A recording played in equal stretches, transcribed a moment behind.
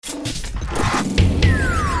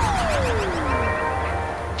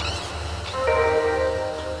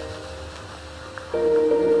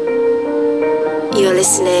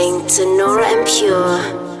listening to Nora En Pure,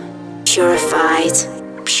 Purified.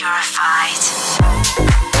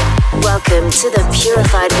 Welcome to the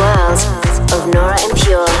purified world of Nora En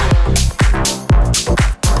Pure.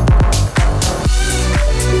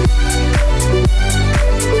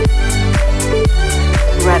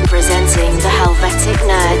 Representing the Helvetic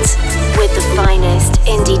Nerds with the finest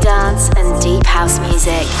indie dance and deep house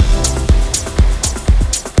music.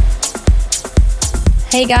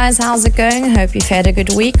 Hey guys, how's it going? I hope you've had a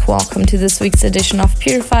good week. Welcome to this week's edition of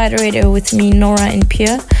Purified Radio with me, Nora En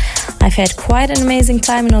Pure. I've had quite an amazing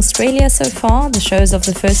time in Australia so far. The shows of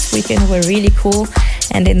the first weekend were really cool,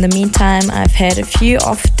 and in the meantime I've had a few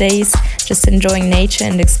off days just enjoying nature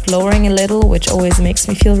and exploring a little, which always makes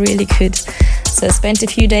me feel really good. So I spent a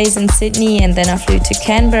few days in Sydney and then I flew to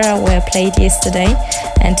Canberra where I played yesterday,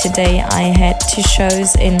 and today I had 2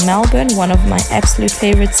 shows in Melbourne, one of my absolute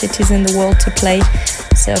favorite cities in the world to play.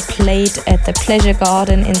 So I played at the Pleasure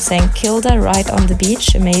Garden in St Kilda, right on the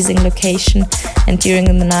beach, amazing location, and during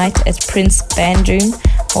the night at Prince Band Room,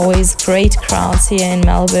 always great crowds here in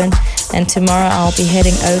Melbourne. And tomorrow I'll be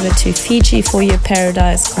heading over to Fiji for your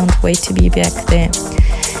paradise, can't wait to be back there.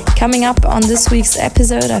 Coming up on this week's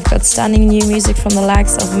episode, I've got stunning new music from the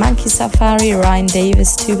likes of Monkey Safari, Ryan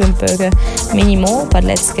Davis, Tubenberger, many more, but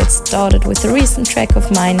let's get started with a recent track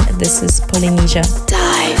of mine. This is Polynesia.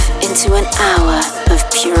 Dive into an hour of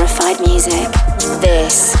purified music.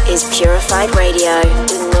 This is Purified Radio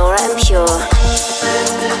with Nora En Pure.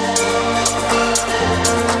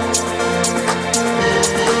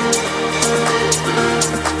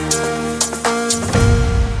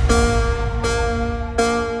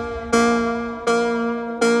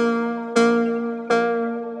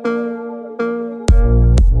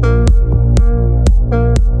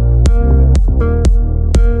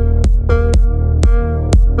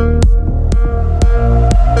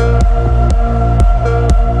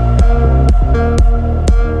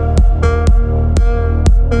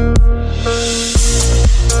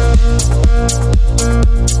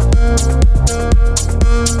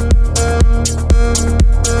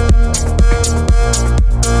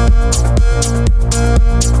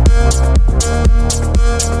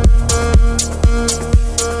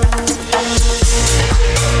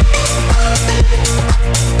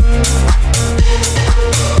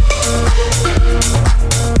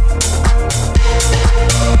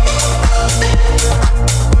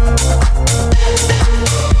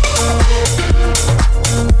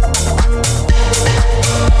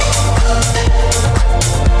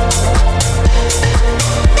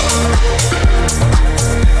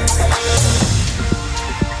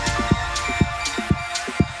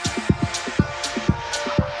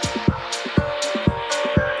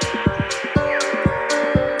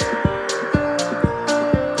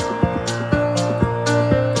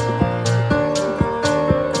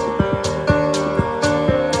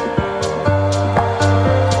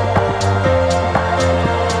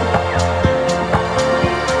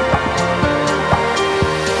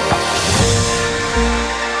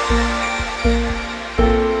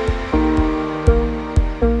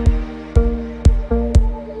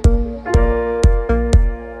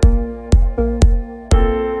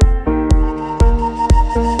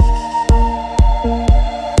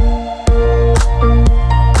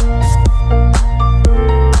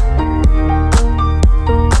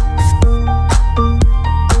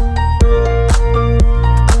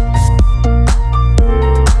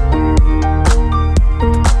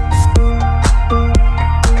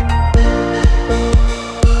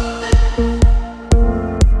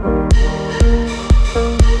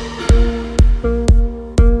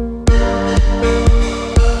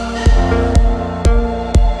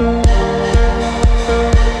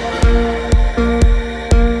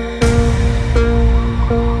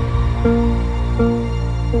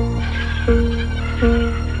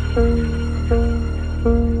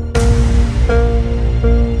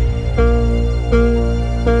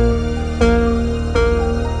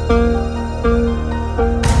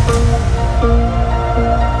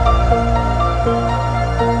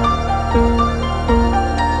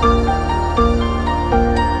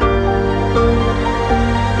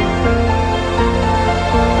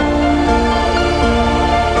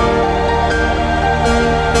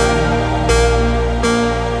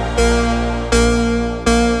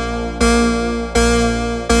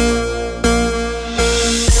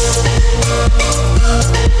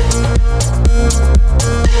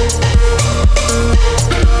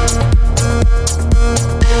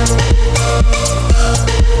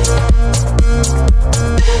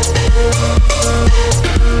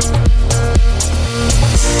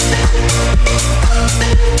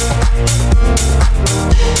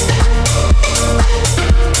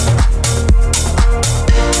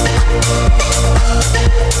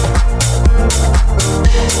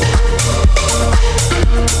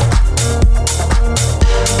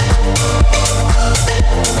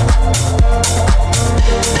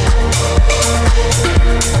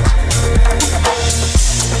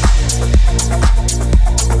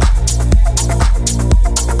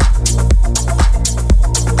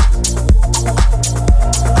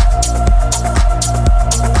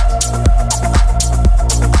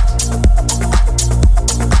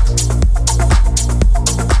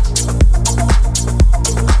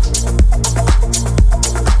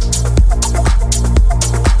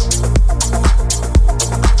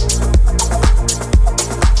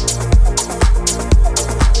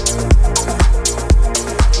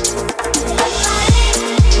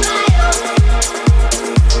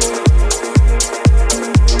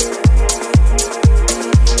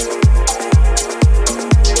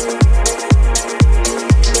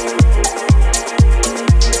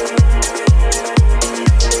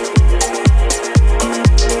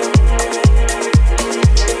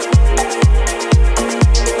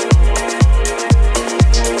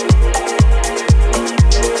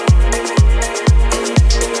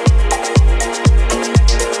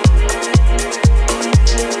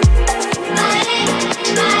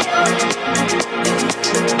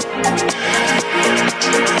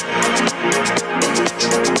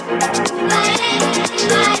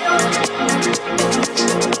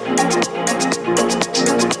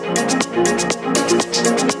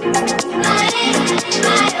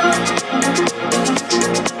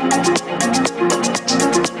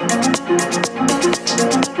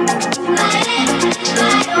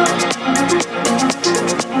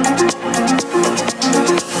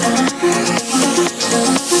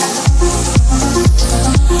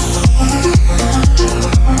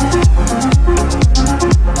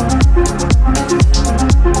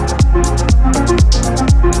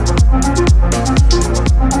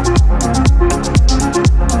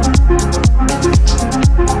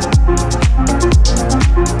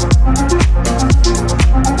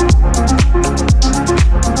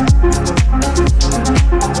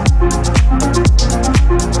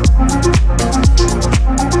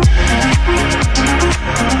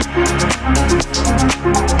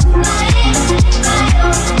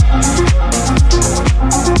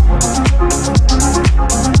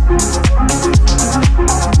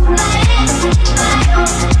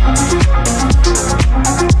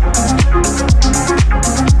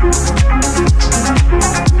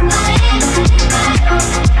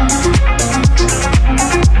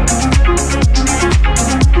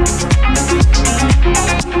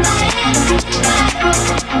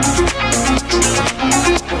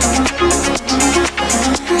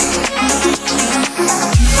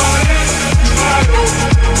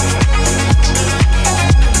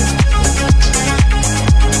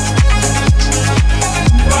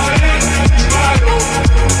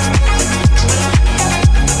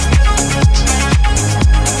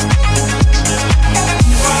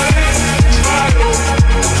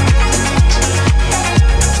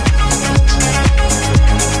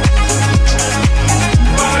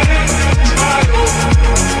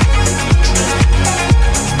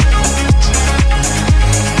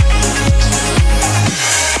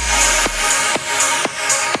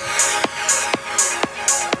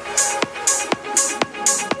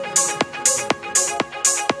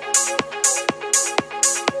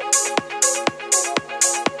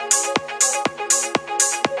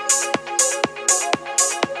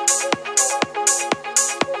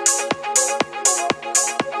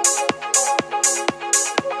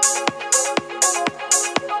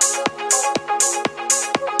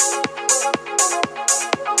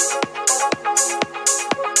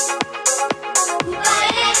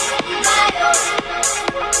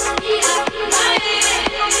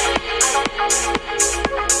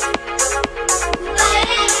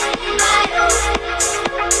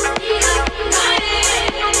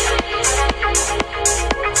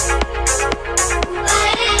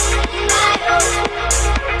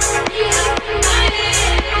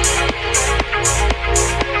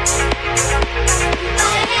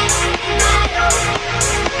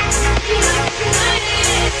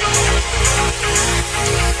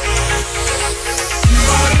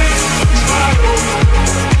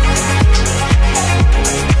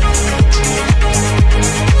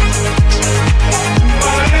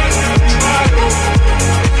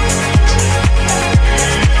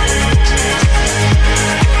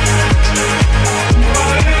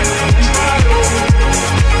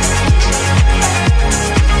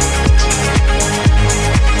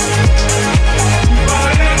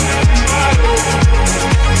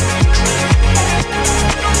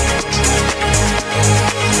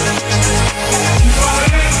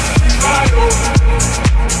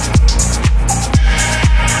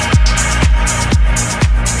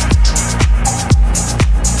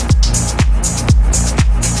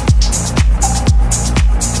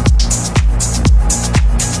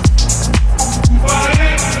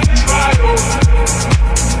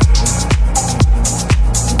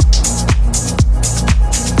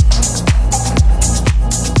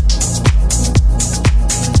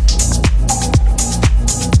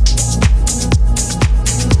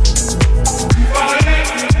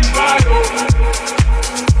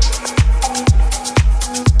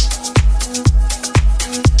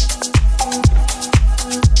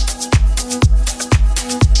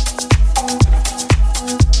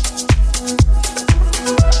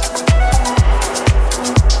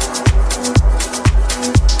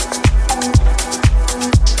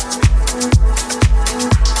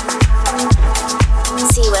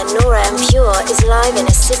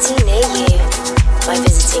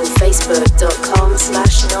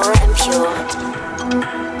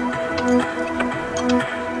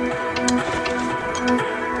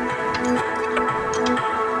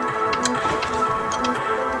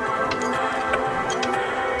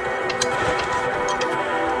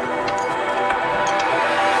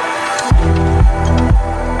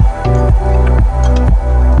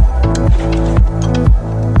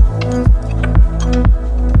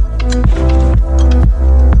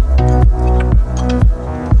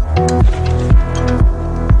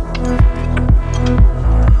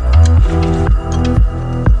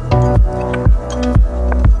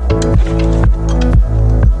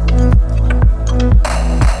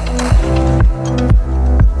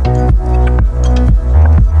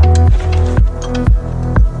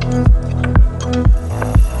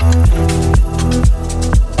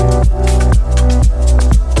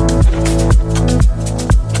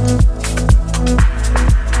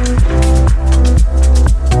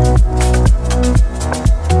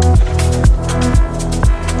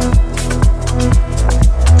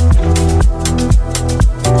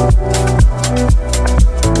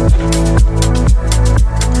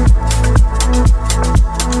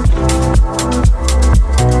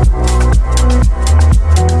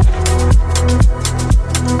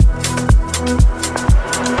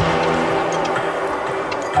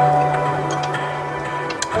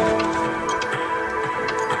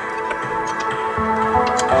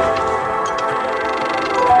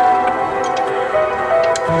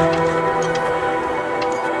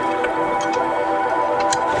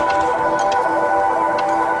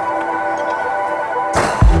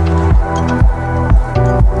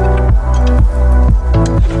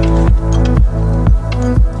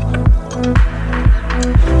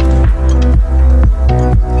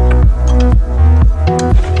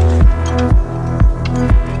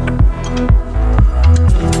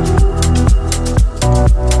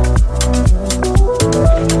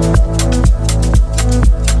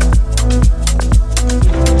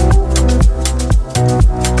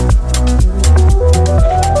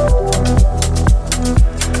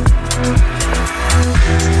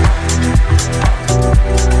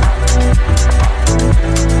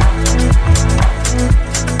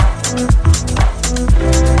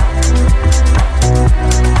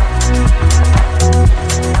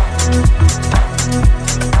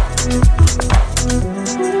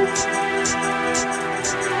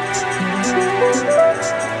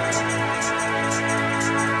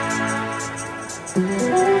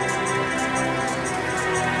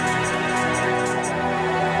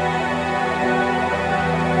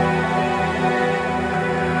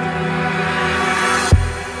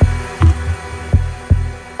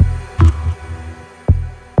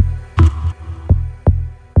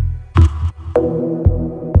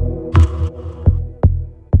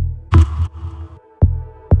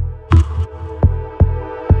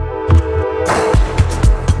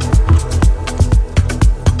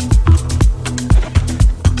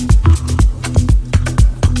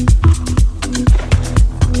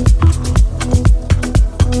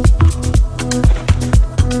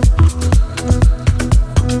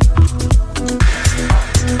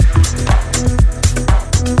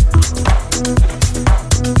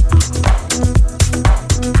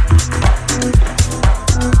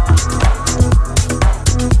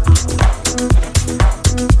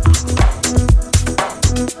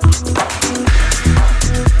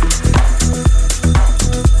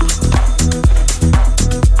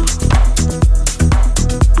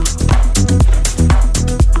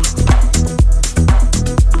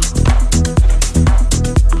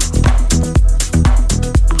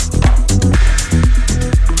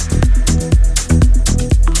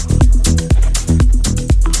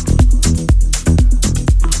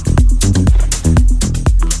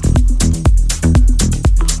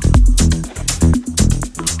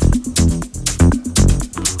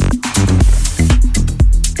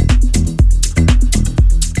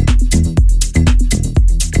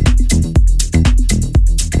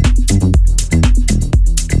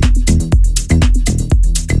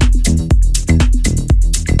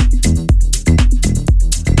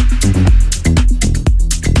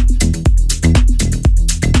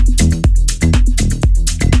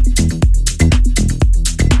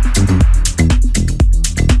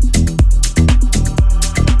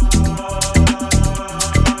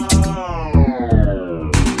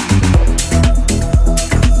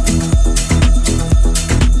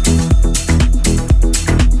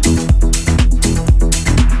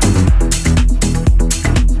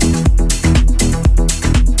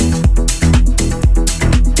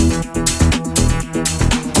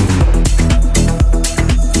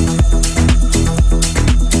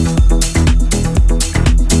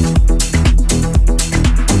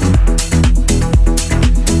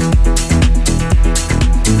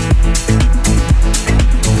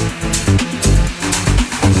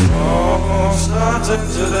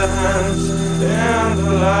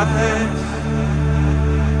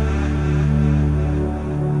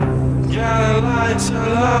 light,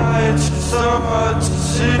 so hard to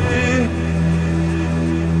see.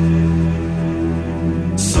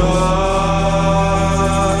 Sun's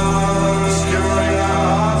curing our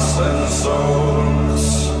hearts and souls,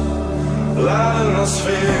 letting us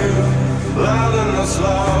feel, letting us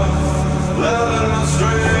love, letting us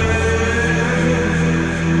dream.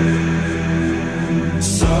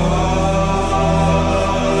 Sun's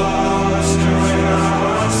curing our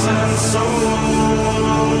hearts and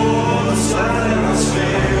souls, letting us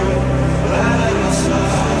feel, letting us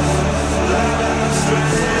love, letting us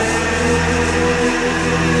dream.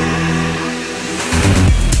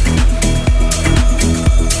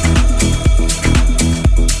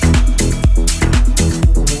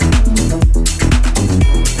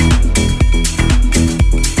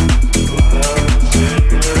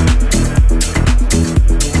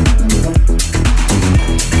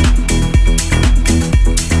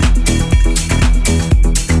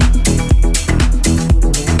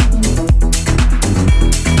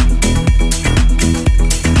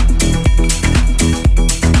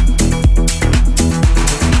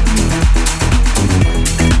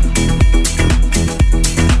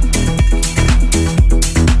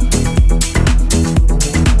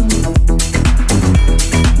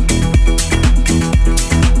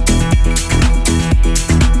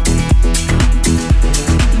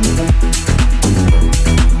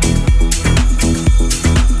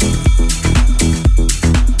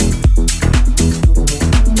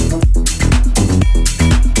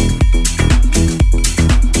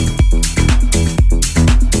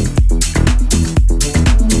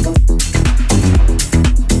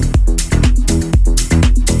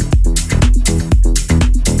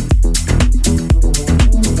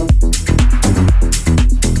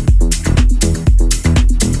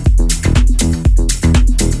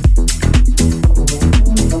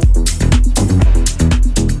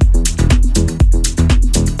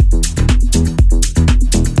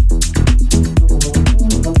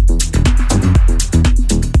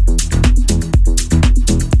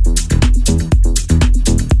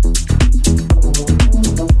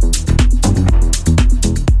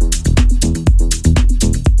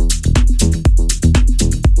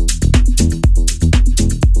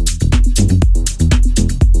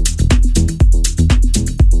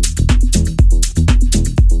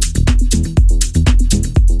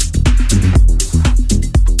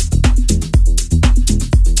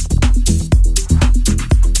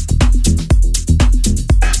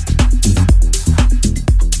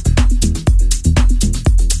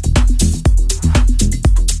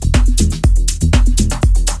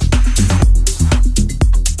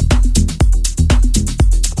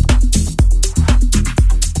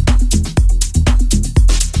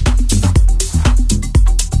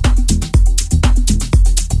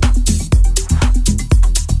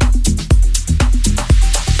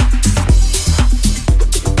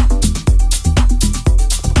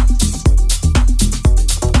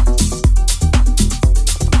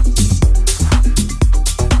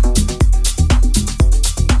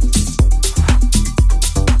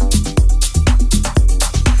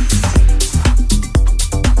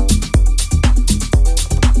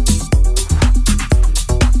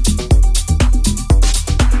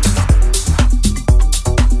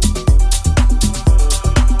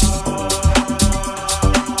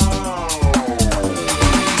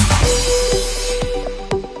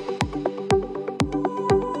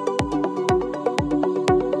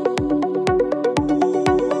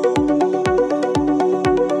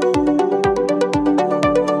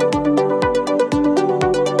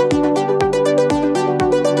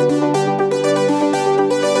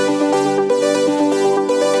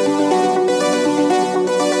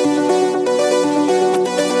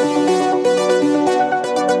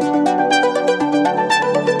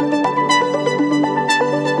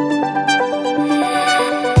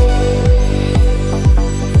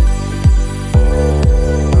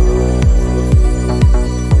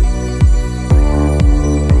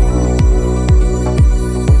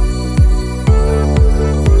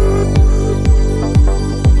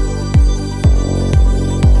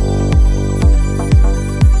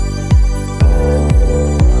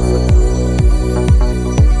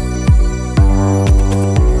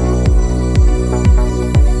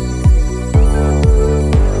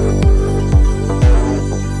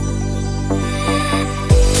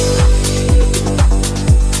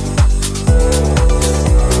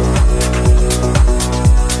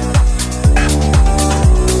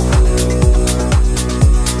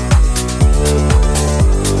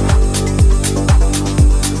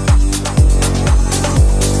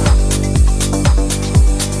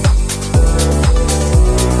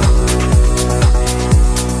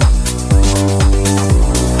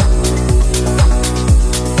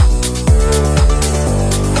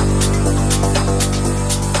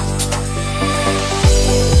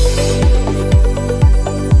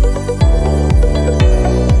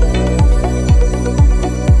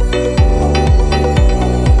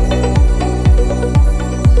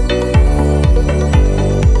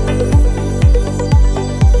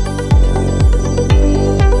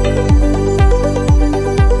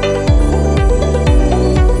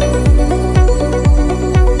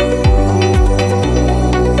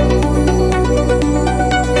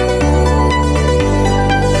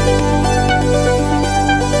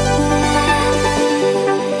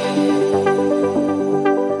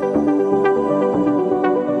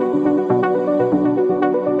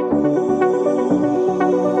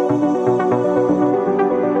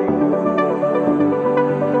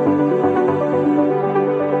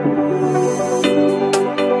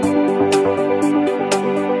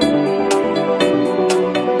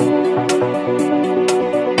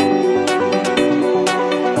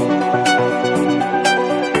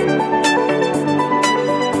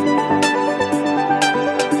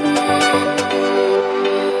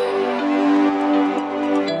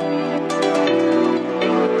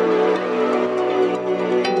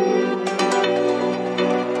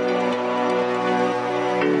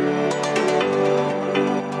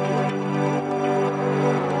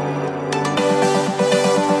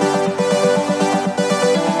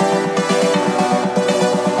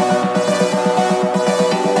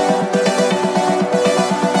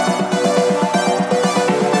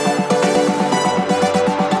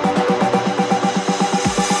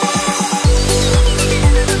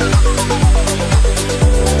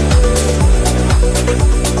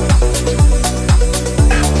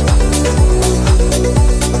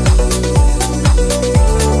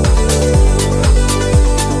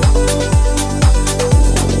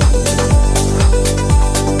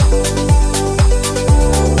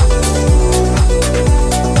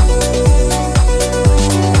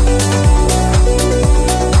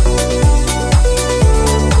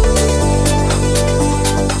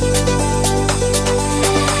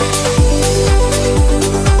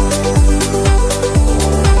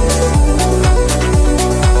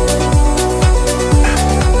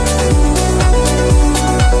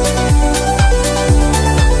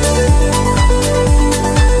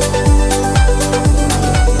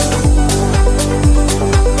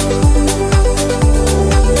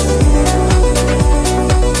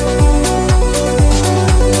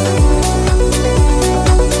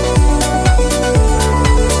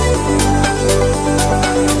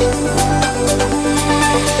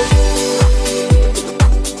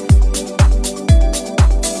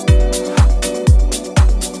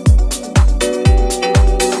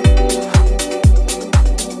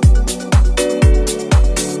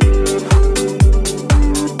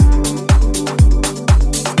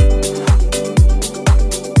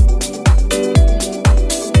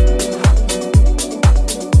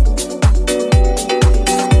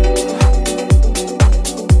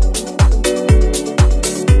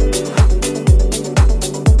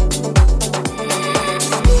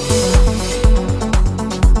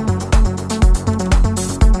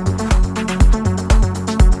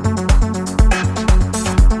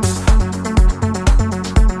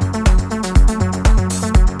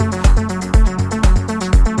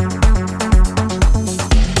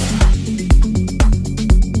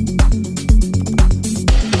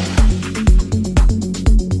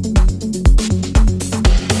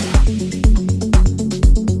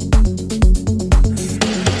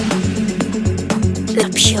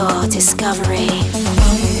 Pure Discovery.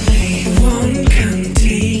 Only one can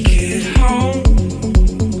take it home.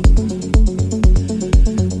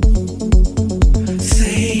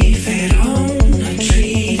 Save it home and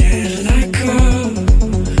treat it like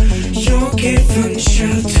you're given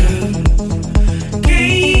shelter.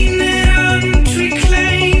 Gain it and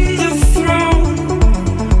reclaim the throne.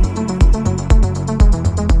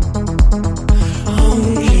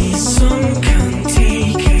 Only some can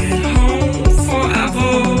take it home forever.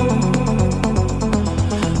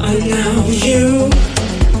 And now you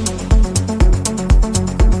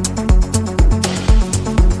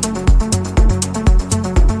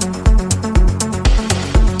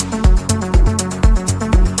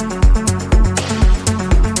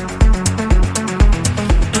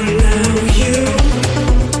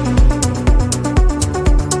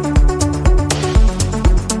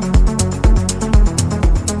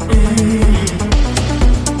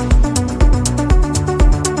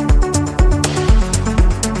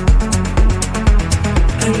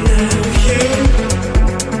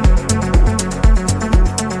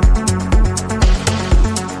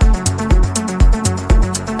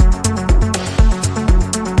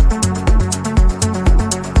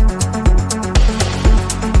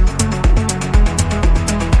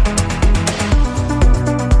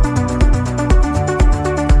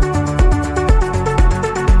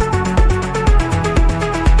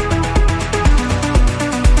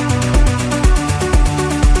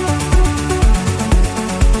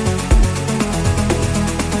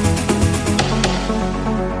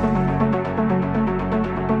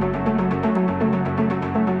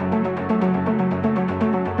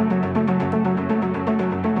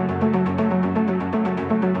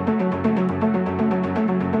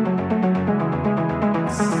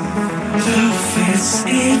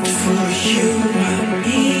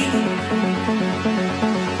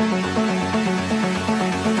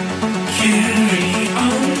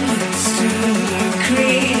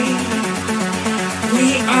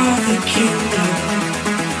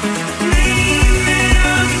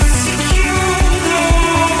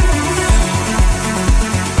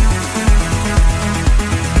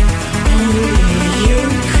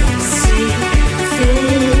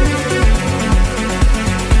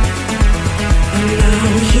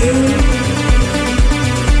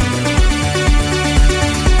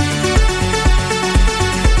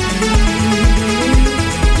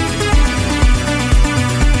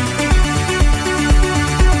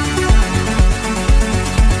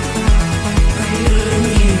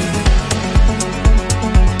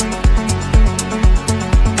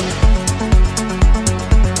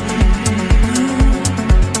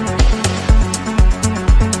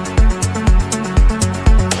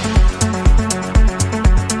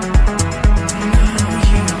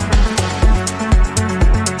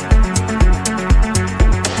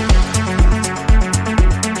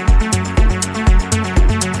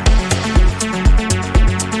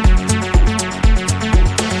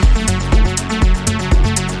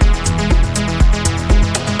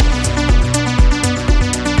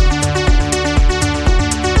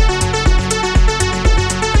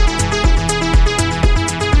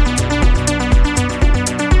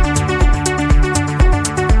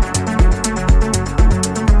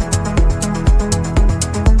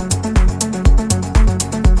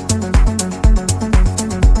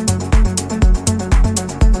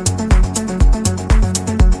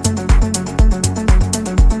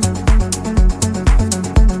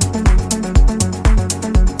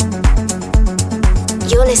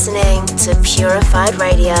listening to Purified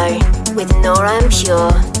Radio with Nora En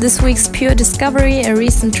Pure. This week's Pure Discovery, a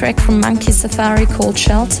recent track from Monkey Safari called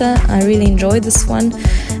Shelter. I really enjoyed this one.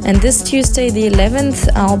 And this Tuesday, the 11th,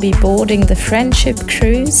 I'll be boarding the Friendship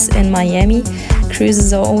Cruise in Miami.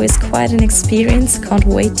 Cruises are always quite an experience. Can't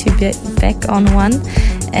wait to be back on one.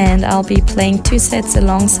 And I'll be playing 2 sets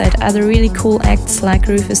alongside other really cool acts like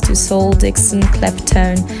Rufus Du Sol, Dixon,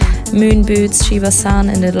 Claptone, Moon Boots, Shiva San,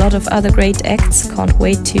 and a lot of other great acts. Can't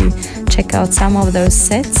wait to check out some of those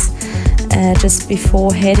sets just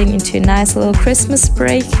before heading into a nice little Christmas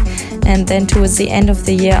break. And then towards the end of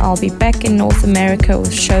the year, I'll be back in North America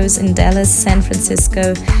with shows in Dallas, San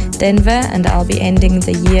Francisco, Denver, and I'll be ending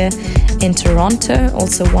the year in Toronto,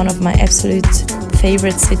 also one of my absolute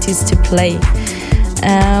favorite cities to play.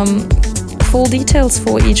 Full details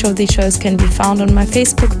for each of these shows can be found on my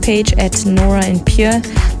Facebook page at Nora En Pure.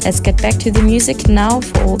 Let's get back to the music now.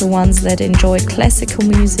 For all the ones that enjoy classical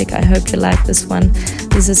music, I hope you like this one.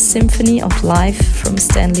 This is Symphony of Life from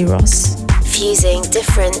Stanley Ross. Fusing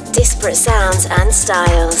different, disparate sounds and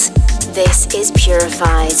styles. This is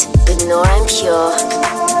Purified with Nora En Pure.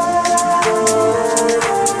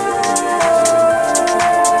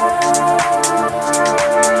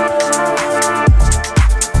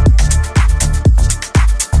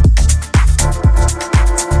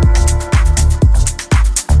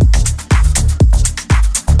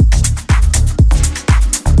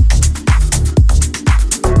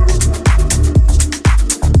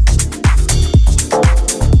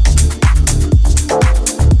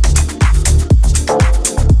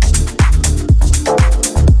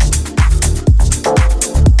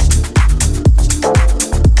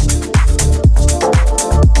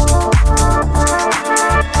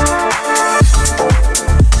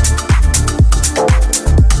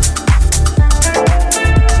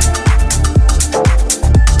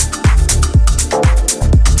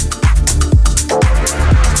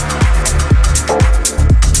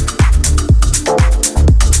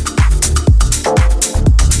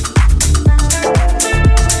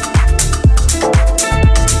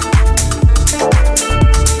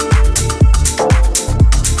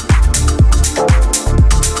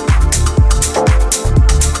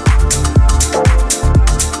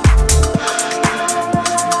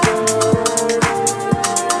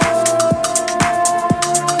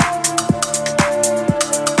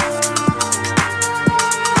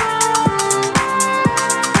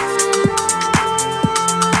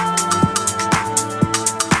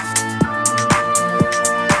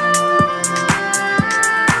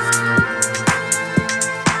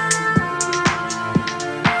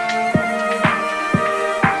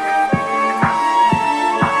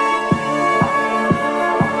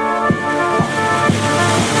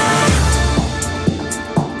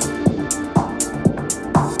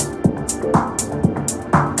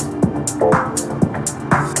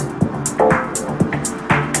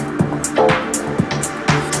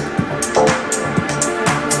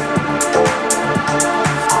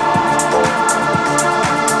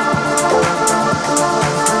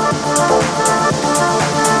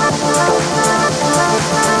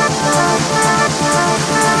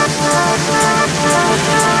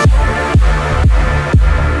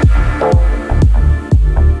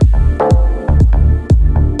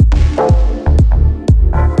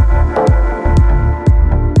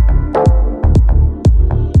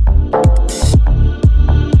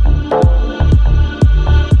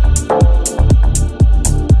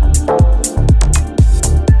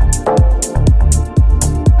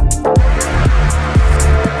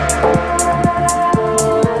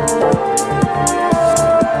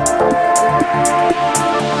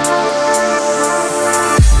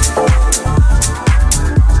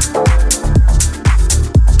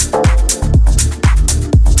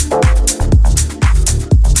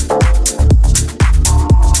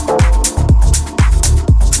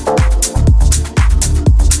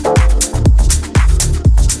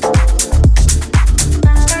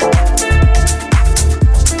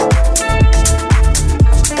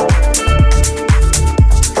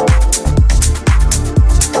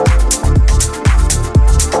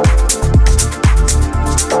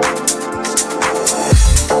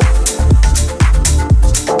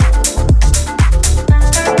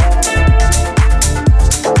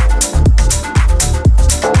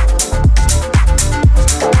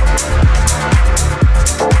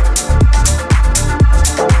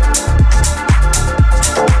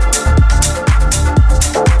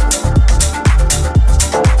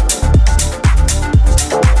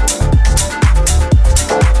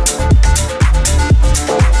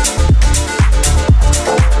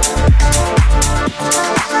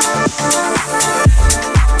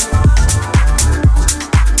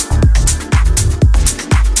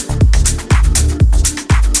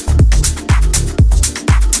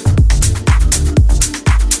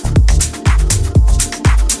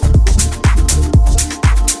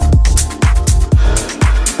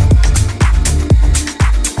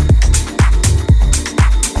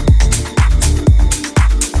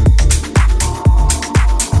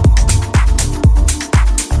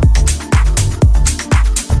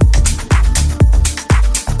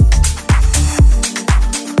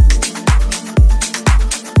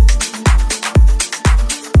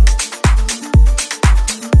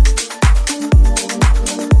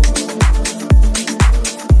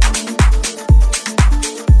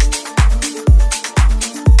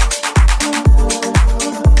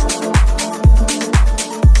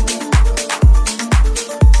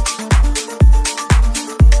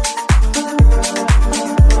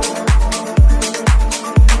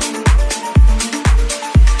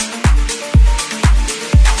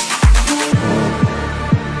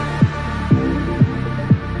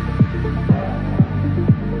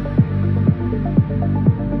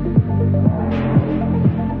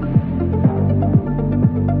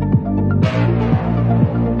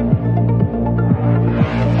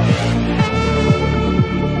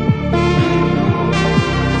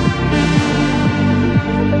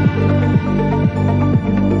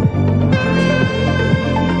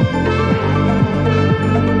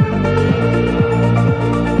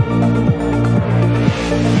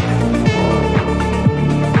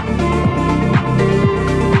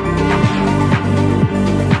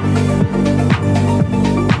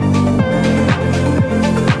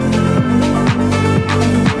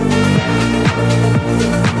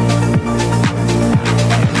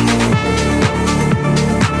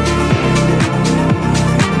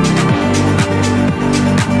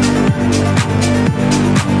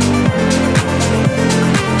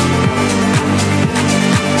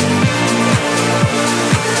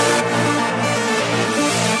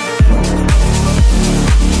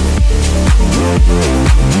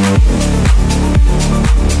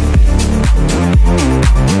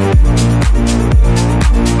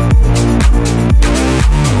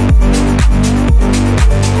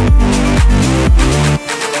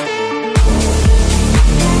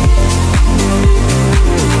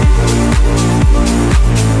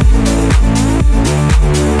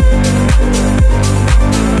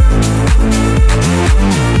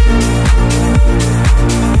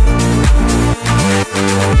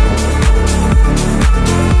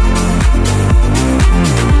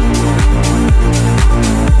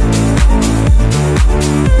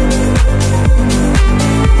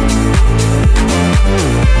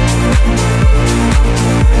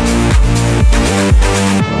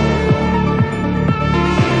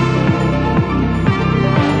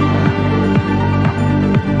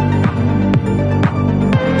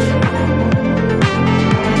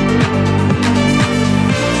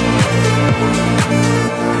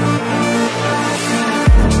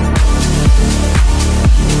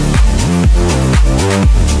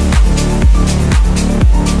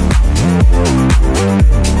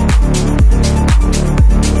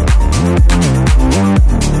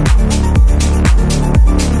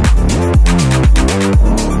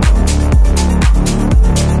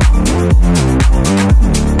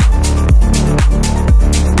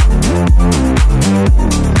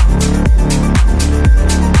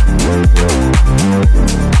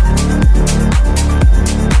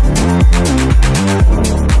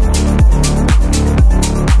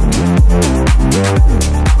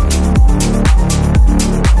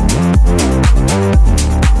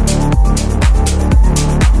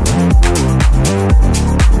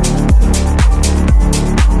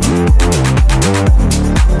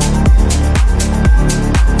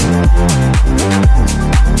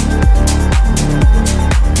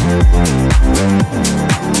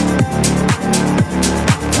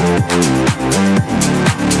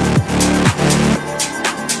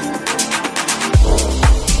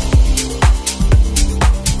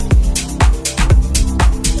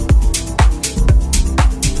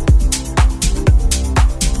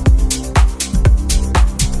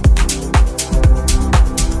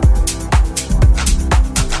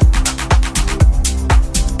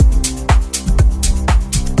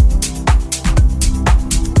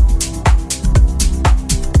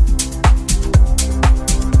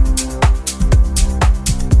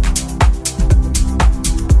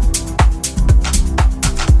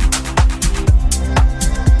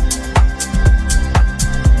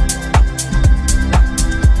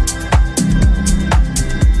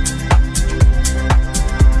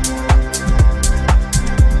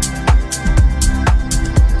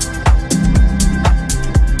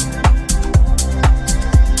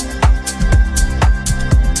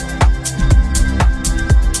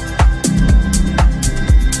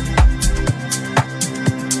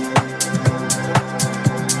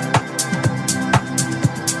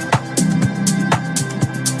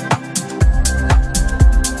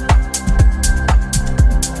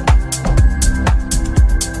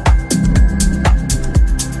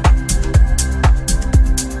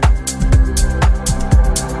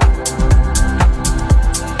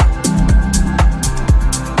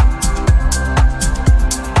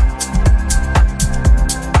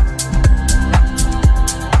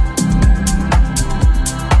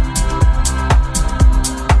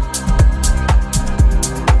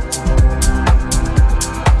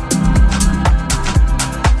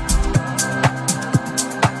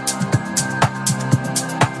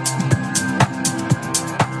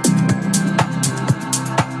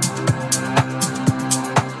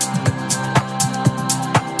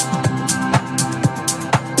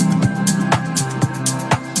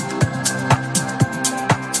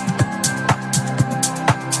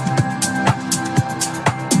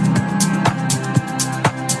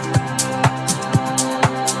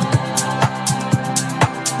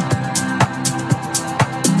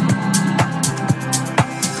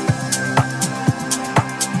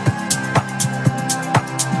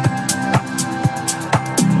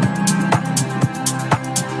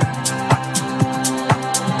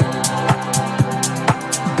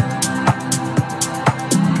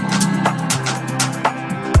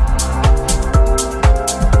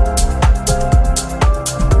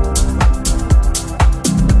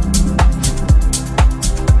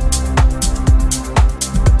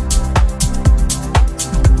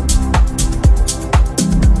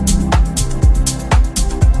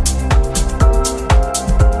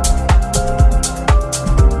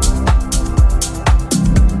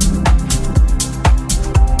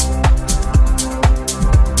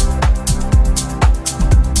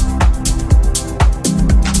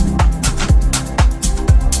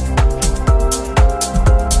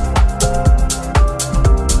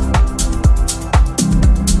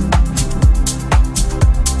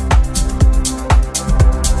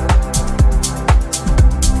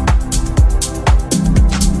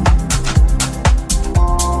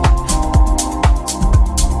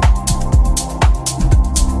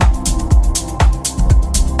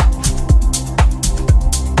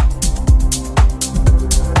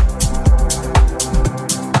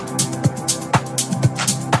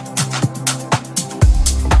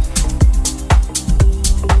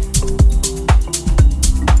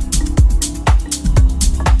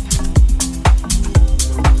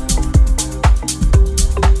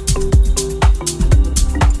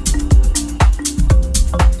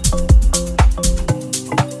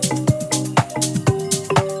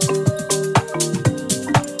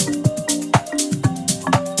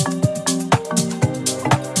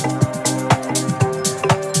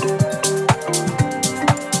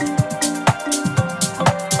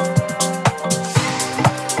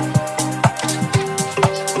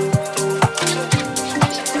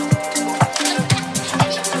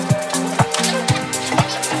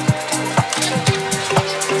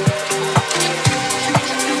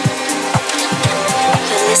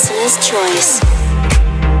 listener's choice.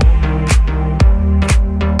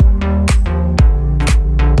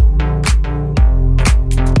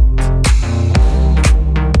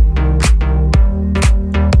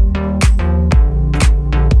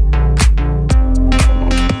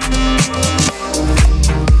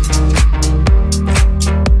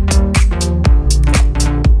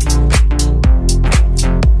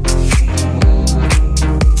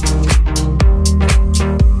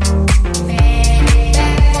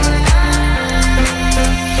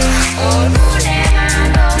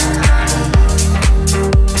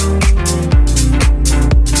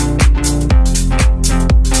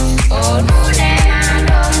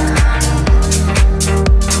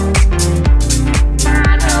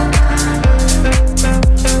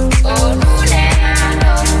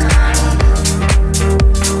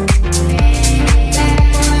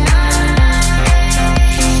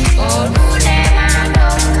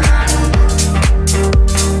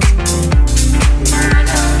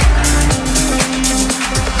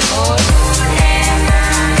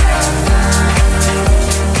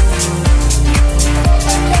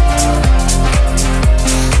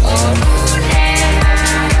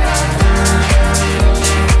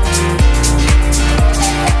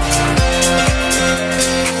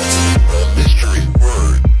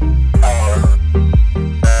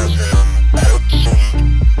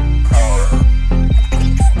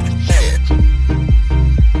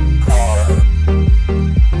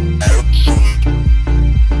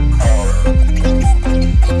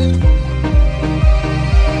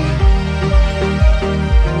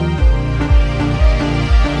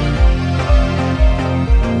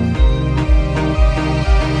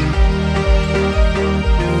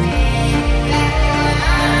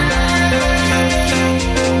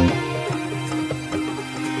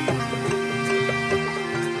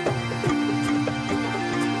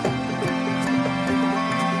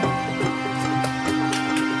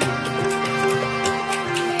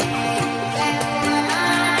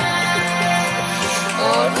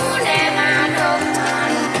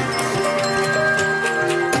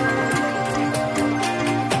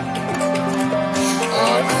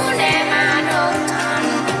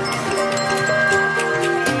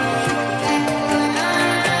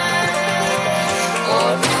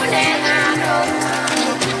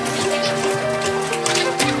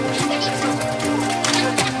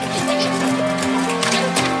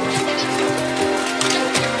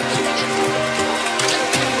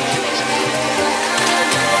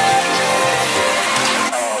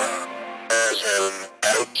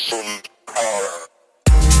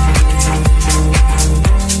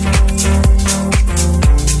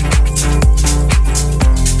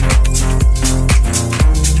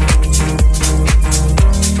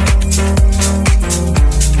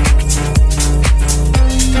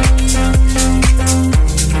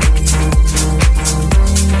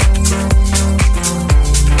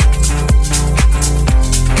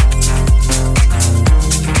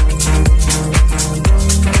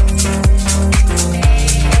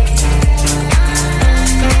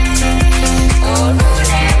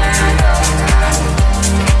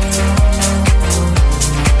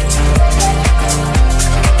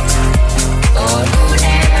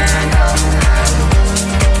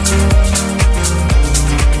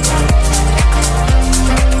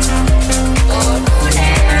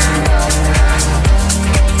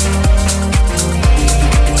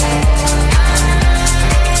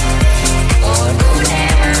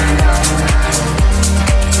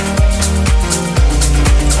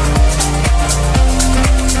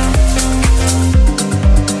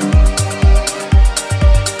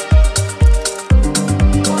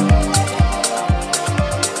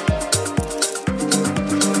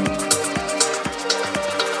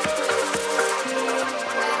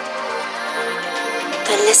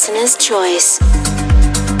 Listener's choice.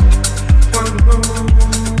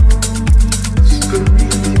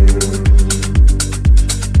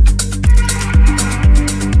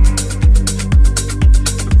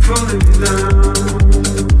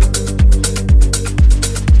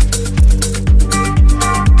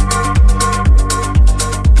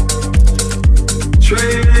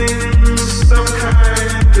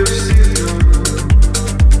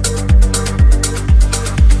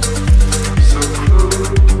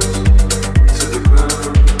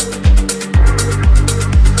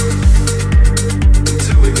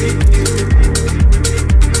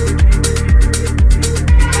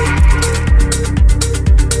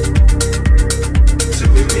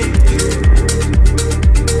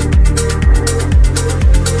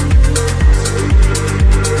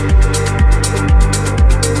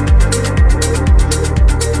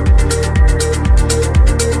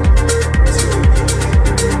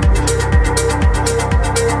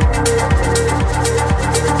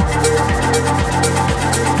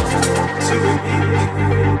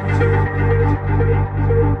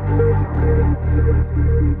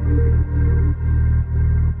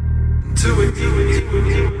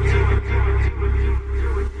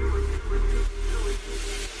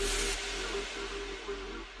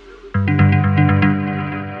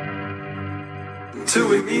 Till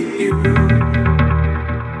we meet you.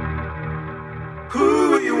 Who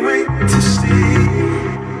will you wait to see?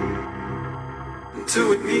 Until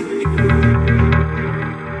we meet you.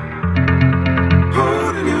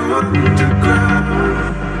 Holding you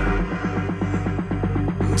underground.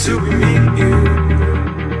 Until we meet you.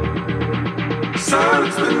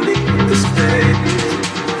 Silence beneath the stage.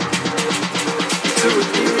 Until we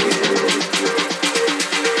meet you.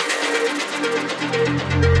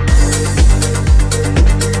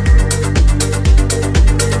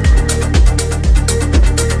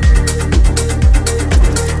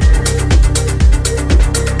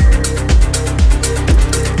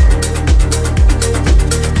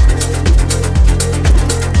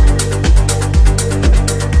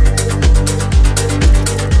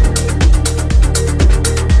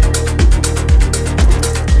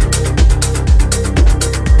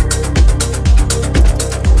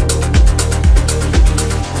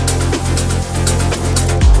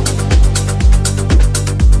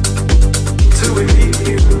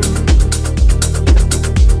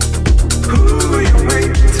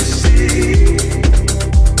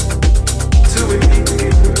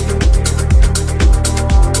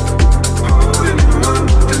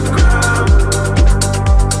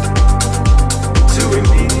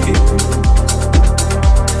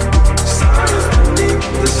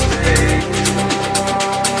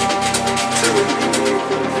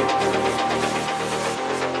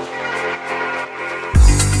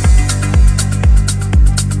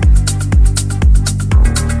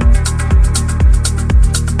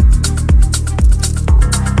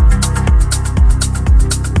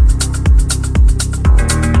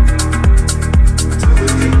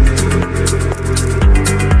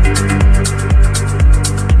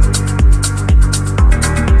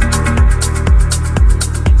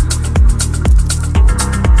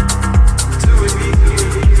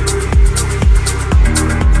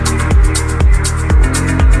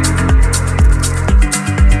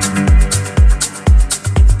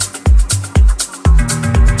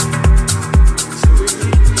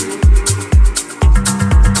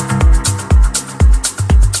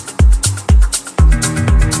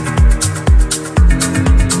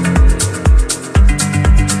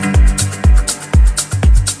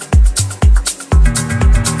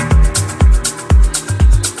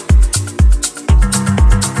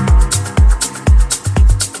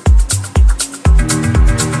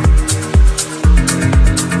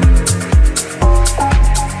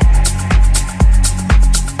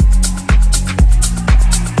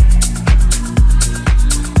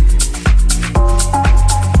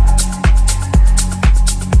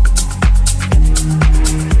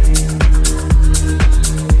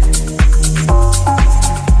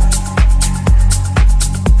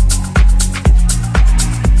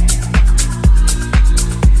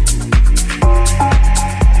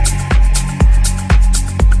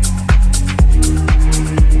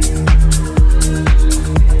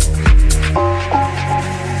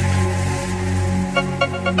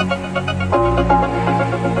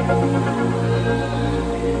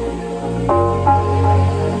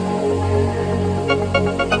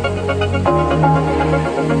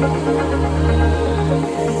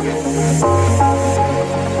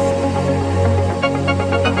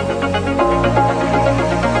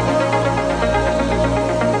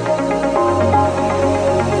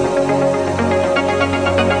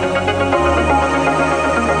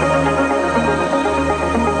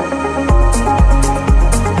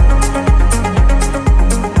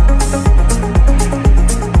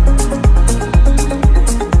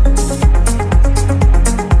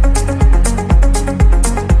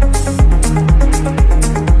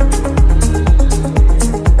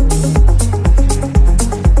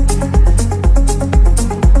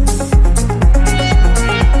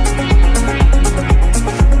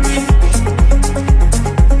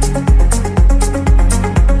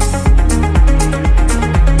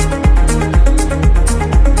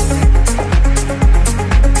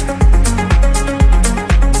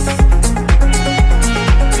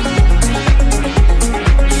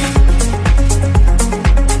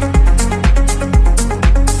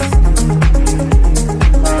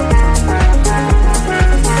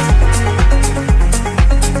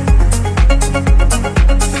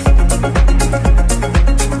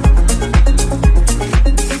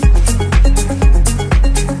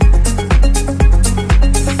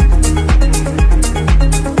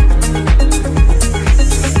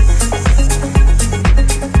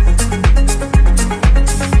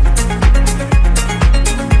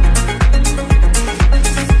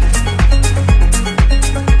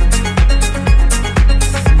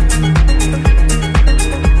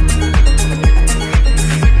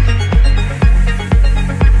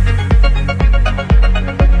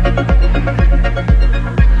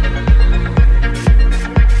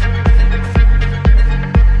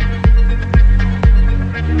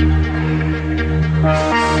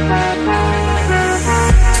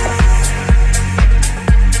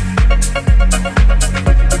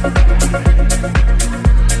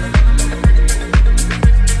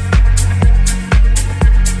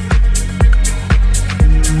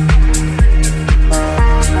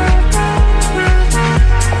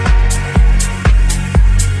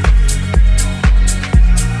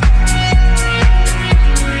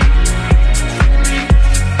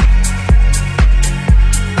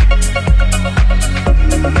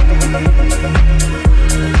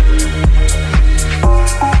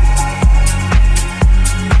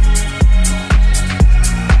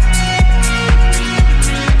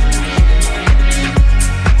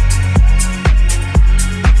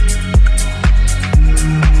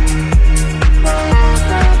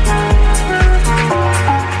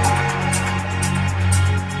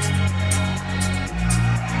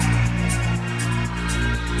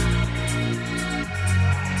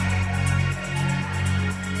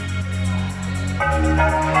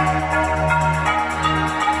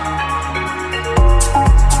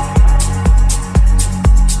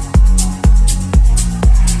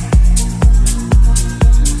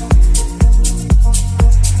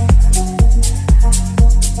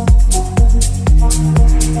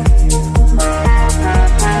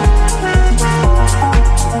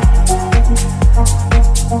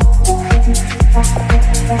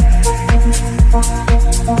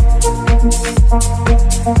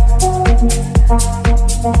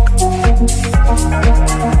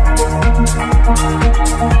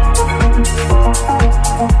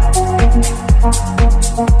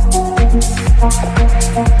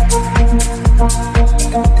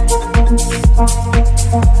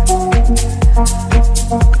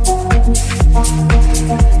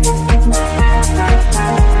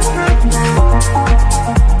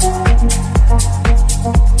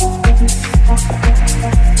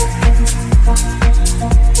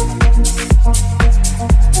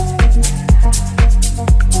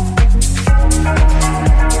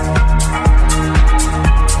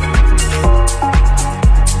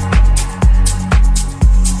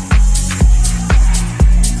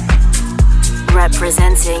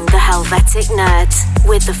 Music Nerds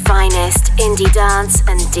with the finest indie dance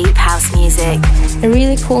and deep house music. A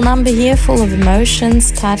really cool number here, full of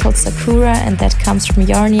emotions, titled Sakura, and that comes from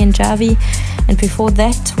Yarny and Javi. And before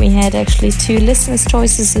that, we had actually two listeners'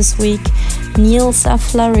 choices this week. Neil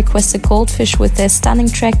Safla requested Goldfish with their stunning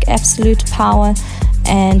track Absolute Power,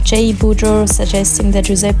 and Jay Boudreau suggesting the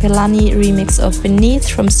Giuseppe Lani remix of Beneath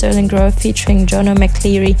from Sterling Grove featuring Jono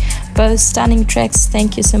McCleary. Both stunning tracks,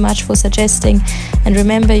 thank you so much for suggesting. And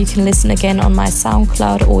remember, you can listen again on my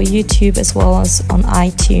SoundCloud or YouTube as well as on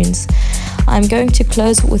iTunes. I'm going to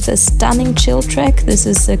close with a stunning chill track. This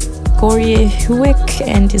is the Gorie Huick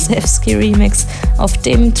and Izevsky remix of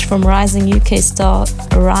Dimmed from rising UK star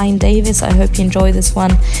Ryan Davis. I hope you enjoy this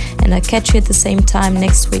one, and I'll catch you at the same time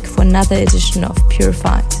next week for another edition of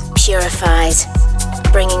Purified. Purified,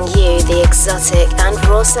 bringing you the exotic and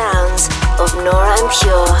raw sounds of Nora En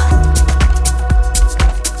Pure.